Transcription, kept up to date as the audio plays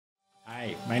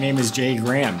My name is Jay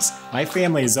Grams. My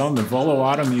family has owned the Volo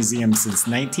Auto Museum since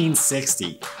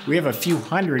 1960. We have a few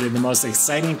hundred of the most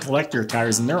exciting collector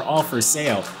cars, and they're all for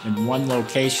sale in one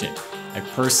location. I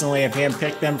personally have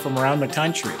handpicked them from around the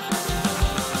country.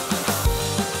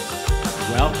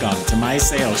 Welcome to my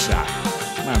sales shop.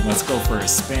 Come on, let's go for a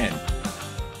spin.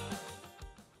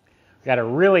 Got a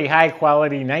really high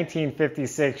quality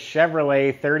 1956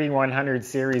 Chevrolet 3100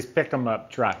 series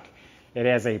pick-em-up truck. It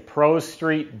has a Pro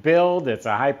Street build. It's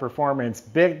a high performance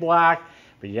big block,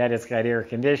 but yet it's got air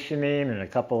conditioning and a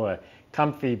couple of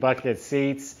comfy bucket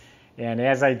seats. And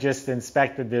as I just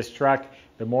inspected this truck,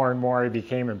 the more and more I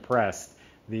became impressed.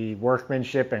 The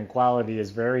workmanship and quality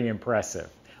is very impressive.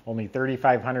 Only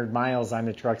 3,500 miles on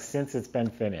the truck since it's been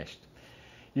finished.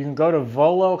 You can go to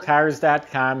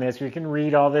volocars.com. That's where you can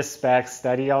read all the specs,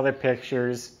 study all the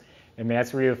pictures, and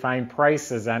that's where you'll find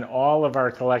prices on all of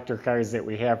our collector cars that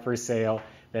we have for sale.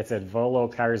 That's at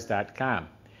volocars.com.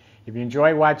 If you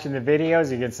enjoy watching the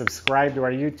videos, you can subscribe to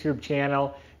our YouTube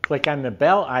channel, click on the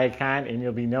bell icon, and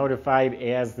you'll be notified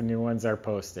as the new ones are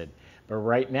posted. But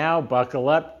right now, buckle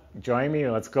up, join me,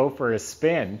 let's go for a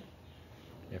spin.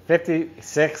 A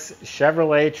 56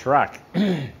 Chevrolet truck.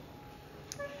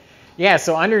 Yeah,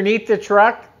 so underneath the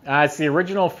truck, it's the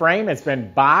original frame. It's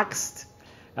been boxed.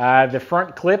 The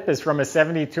front clip is from a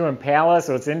 72 Impala,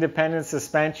 so it's independent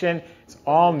suspension. It's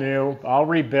all new, all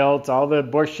rebuilt, all the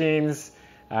bushings,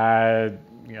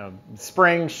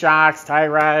 springs, shocks, tie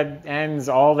rod ends,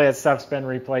 all that stuff's been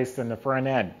replaced in the front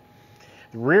end.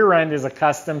 The rear end is a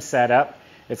custom setup.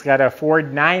 It's got a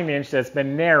Ford 9-inch that's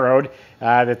been narrowed.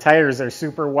 The tires are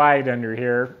super wide under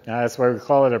here. That's why we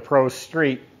call it a Pro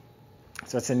Street.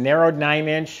 So it's a narrowed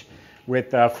 9-inch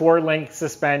with 4-link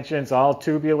suspensions, all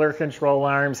tubular control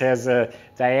arms, has a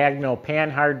diagonal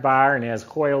panhard bar, and has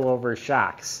coil-over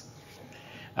shocks.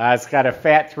 It's got a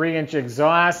fat 3-inch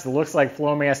exhaust. It looks like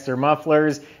Flowmaster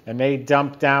mufflers, and they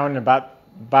dump down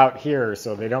about here,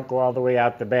 so they don't go all the way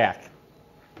out the back.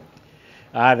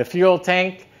 The fuel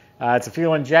tank, it's a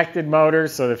fuel-injected motor,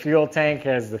 so the fuel tank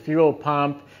has the fuel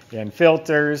pump and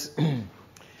filters.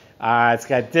 It's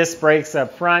got disc brakes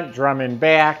up front, drum in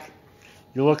back.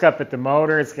 You look up at the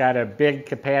motor, it's got a big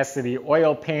capacity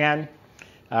oil pan.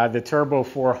 The Turbo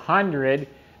 400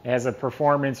 has a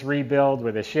performance rebuild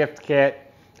with a shift kit,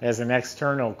 has an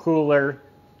external cooler,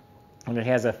 and it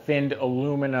has a thinned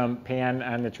aluminum pan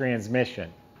on the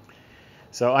transmission.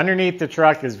 So underneath the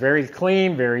truck is very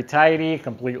clean, very tidy,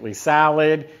 completely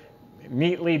solid,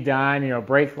 neatly done,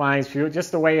 brake lines, fuel,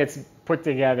 just the way it's put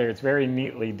together, it's very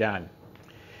neatly done.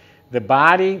 The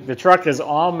body, the truck is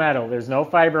all metal. There's no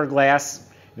fiberglass.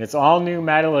 And it's all new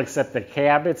metal except the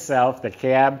cab itself. The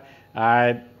cab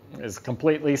is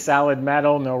completely solid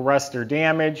metal, no rust or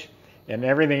damage. And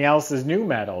everything else is new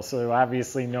metal, so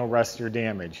obviously no rust or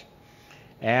damage.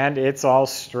 And it's all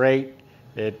straight.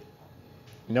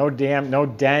 No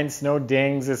dents, no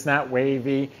dings. It's not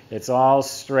wavy. It's all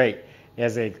straight. It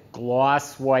has a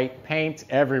gloss white paint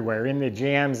everywhere. In the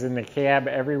jambs, in the cab,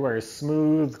 everywhere is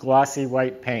smooth, glossy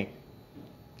white paint.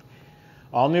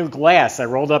 All new glass. I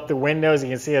rolled up the windows. You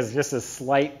can see it's just a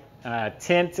slight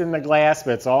tint in the glass,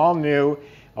 but it's all new.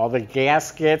 All the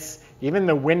gaskets, even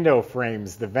the window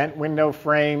frames, the vent window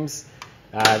frames,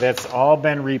 that's all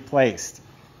been replaced.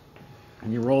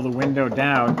 When you roll the window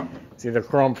down, see the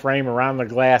chrome frame around the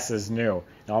glass is new.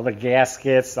 And all the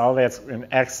gaskets, all that's in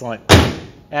excellent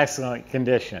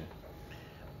condition.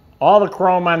 All the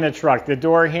chrome on the truck, the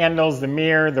door handles, the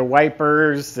mirror, the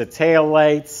wipers, the tail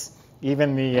lights,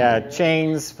 even the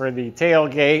chains for the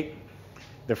tailgate,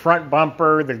 the front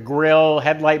bumper, the grill,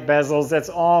 headlight bezels, that's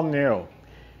all new.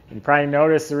 You probably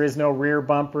noticed there is no rear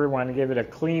bumper. Want to give it a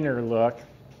cleaner look.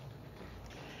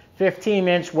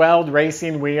 15-inch Weld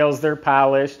Racing wheels, they're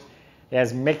polished. It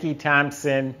has Mickey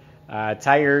Thompson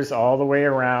tires all the way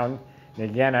around.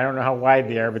 And again, I don't know how wide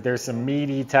they are, but there's some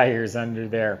meaty tires under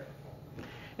there.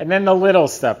 And then the little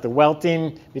stuff, the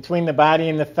welting between the body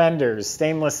and the fenders,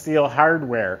 stainless steel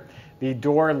hardware, the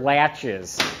door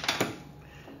latches.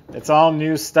 It's all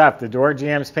new stuff. The door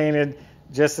jamb's painted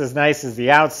just as nice as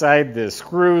the outside. The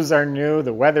screws are new.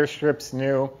 The weather strip's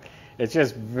new. It's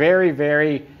just very,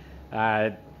 very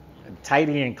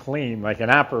tidy and clean, like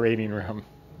an operating room.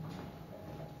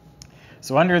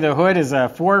 So under the hood is a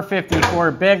 454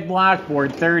 big block,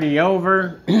 board 30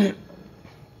 over.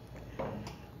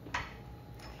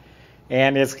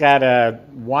 And it's got a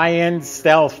YN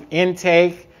stealth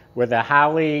intake with a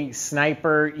Holley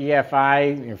Sniper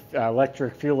EFI,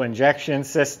 electric fuel injection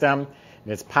system.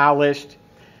 And it's polished.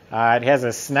 It has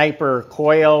a Sniper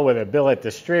coil with a billet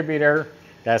distributor.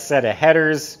 Got a set of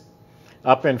headers.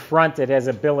 Up in front, it has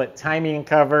a billet timing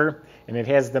cover. and it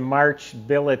has the March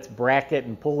billet bracket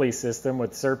and pulley system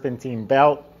with serpentine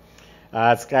belt.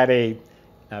 It's got a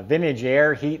vintage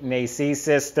air heat and AC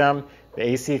system. The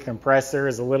AC compressor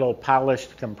is a little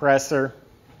polished compressor.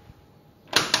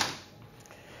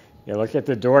 You look at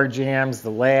the door jambs, the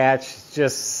latch, it's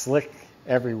just slick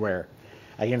everywhere.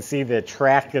 I can see the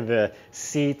track of the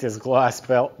seat is gloss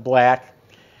black.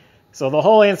 So the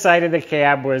whole inside of the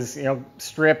cab was,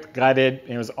 stripped, gutted.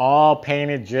 It was all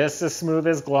painted just as smooth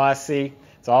as glossy.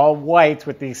 It's all white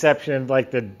with the exception of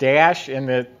like the dash and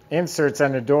the inserts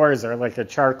on the doors are like a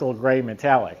charcoal gray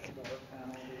metallic.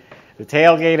 The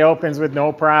tailgate opens with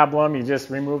no problem. You just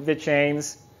remove the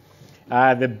chains.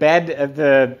 The bed of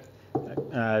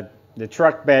the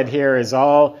truck bed here is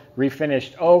all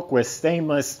refinished oak with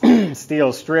stainless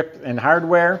steel strip and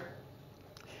hardware.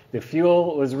 The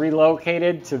fuel was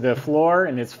relocated to the floor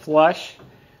and it's flush.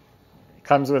 It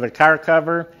comes with a car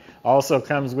cover. Also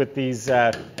comes with these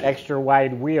extra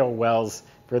wide wheel wells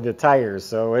for the tires,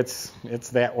 so it's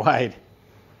that wide.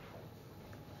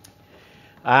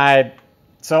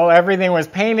 So everything was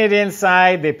painted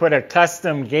inside. They put a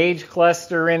custom gauge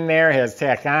cluster in there. It has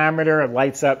tachometer. It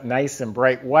lights up nice and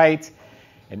bright white.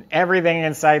 And everything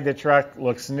inside the truck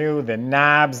looks new. The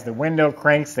knobs, the window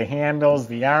cranks, the handles,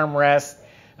 the armrests,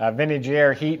 vintage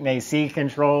air heat and AC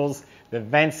controls. The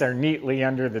vents are neatly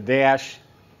under the dash.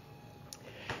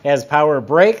 Has power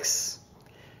brakes.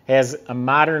 Has a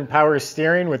modern power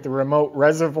steering with the remote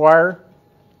reservoir.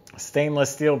 Stainless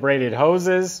steel braided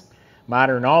hoses.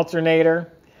 Modern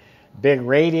alternator, big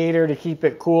radiator to keep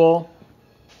it cool.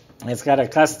 It's got a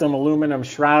custom aluminum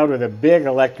shroud with a big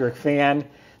electric fan.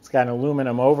 It's got an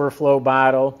aluminum overflow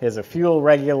bottle. It has a fuel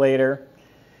regulator.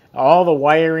 All the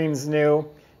wiring's new.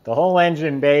 The whole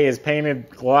engine bay is painted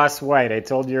gloss white. I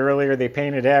told you earlier they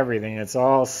painted everything. It's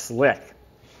all slick.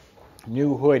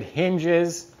 New hood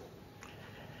hinges.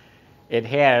 It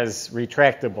has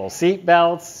retractable seat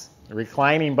belts,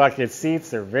 reclining bucket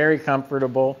seats. They're very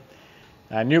comfortable.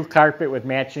 A new carpet with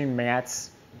matching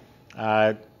mats,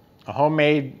 a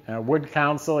homemade wood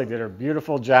console. He did a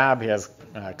beautiful job. He has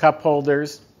cup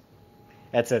holders.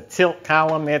 That's a tilt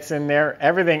column that's in there.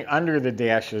 Everything under the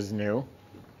dash is new.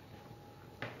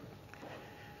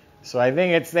 So I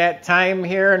think it's that time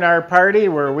here in our party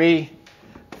where we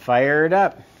fire it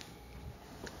up.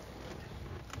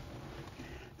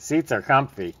 Seats are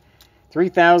comfy.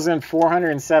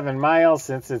 3,407 miles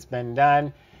since it's been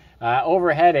done.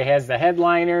 Overhead, it has the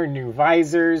headliner, new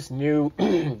visors, new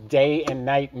day and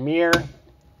night mirror.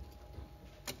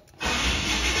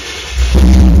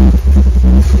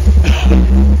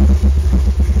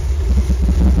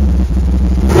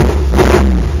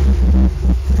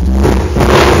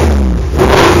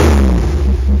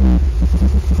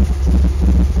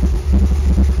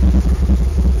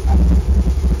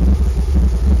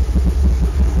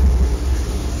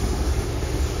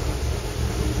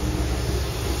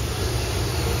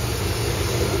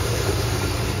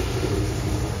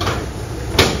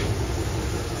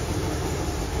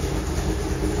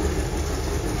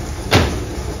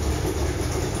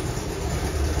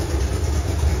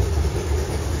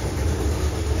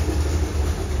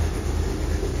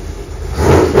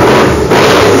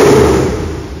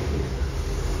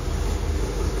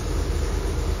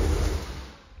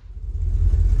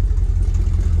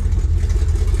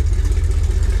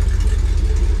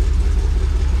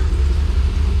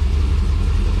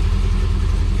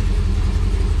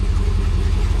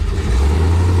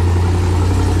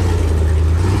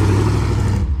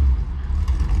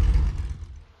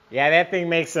 Yeah, that thing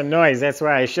makes some noise. That's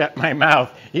why I shut my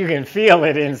mouth. You can feel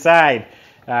it inside.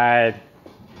 It's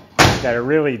got a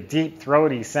really deep,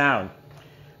 throaty sound.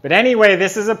 But anyway,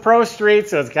 this is a Pro Street,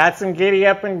 so it's got some giddy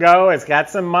up and go. It's got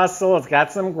some muscle. It's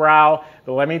got some growl.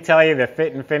 But let me tell you, the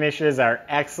fit and finishes are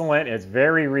excellent. It's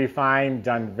very refined,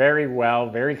 done very well,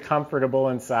 very comfortable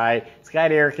inside. It's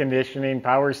got air conditioning,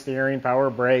 power steering,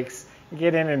 power brakes.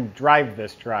 Get in and drive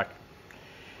this truck.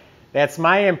 That's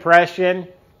my impression.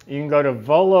 You can go to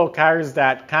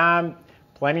volocars.com.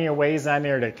 Plenty of ways on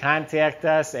there to contact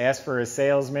us. Ask for a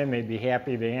salesman. They'd be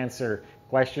happy to answer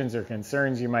questions or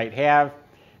concerns you might have.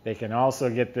 They can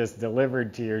also get this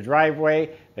delivered to your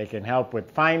driveway. They can help with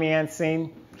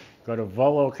financing. Go to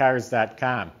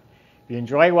volocars.com. If you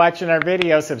enjoy watching our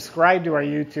video, subscribe to our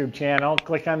YouTube channel.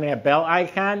 Click on that bell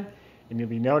icon, and you'll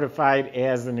be notified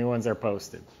as the new ones are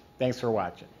posted. Thanks for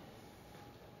watching.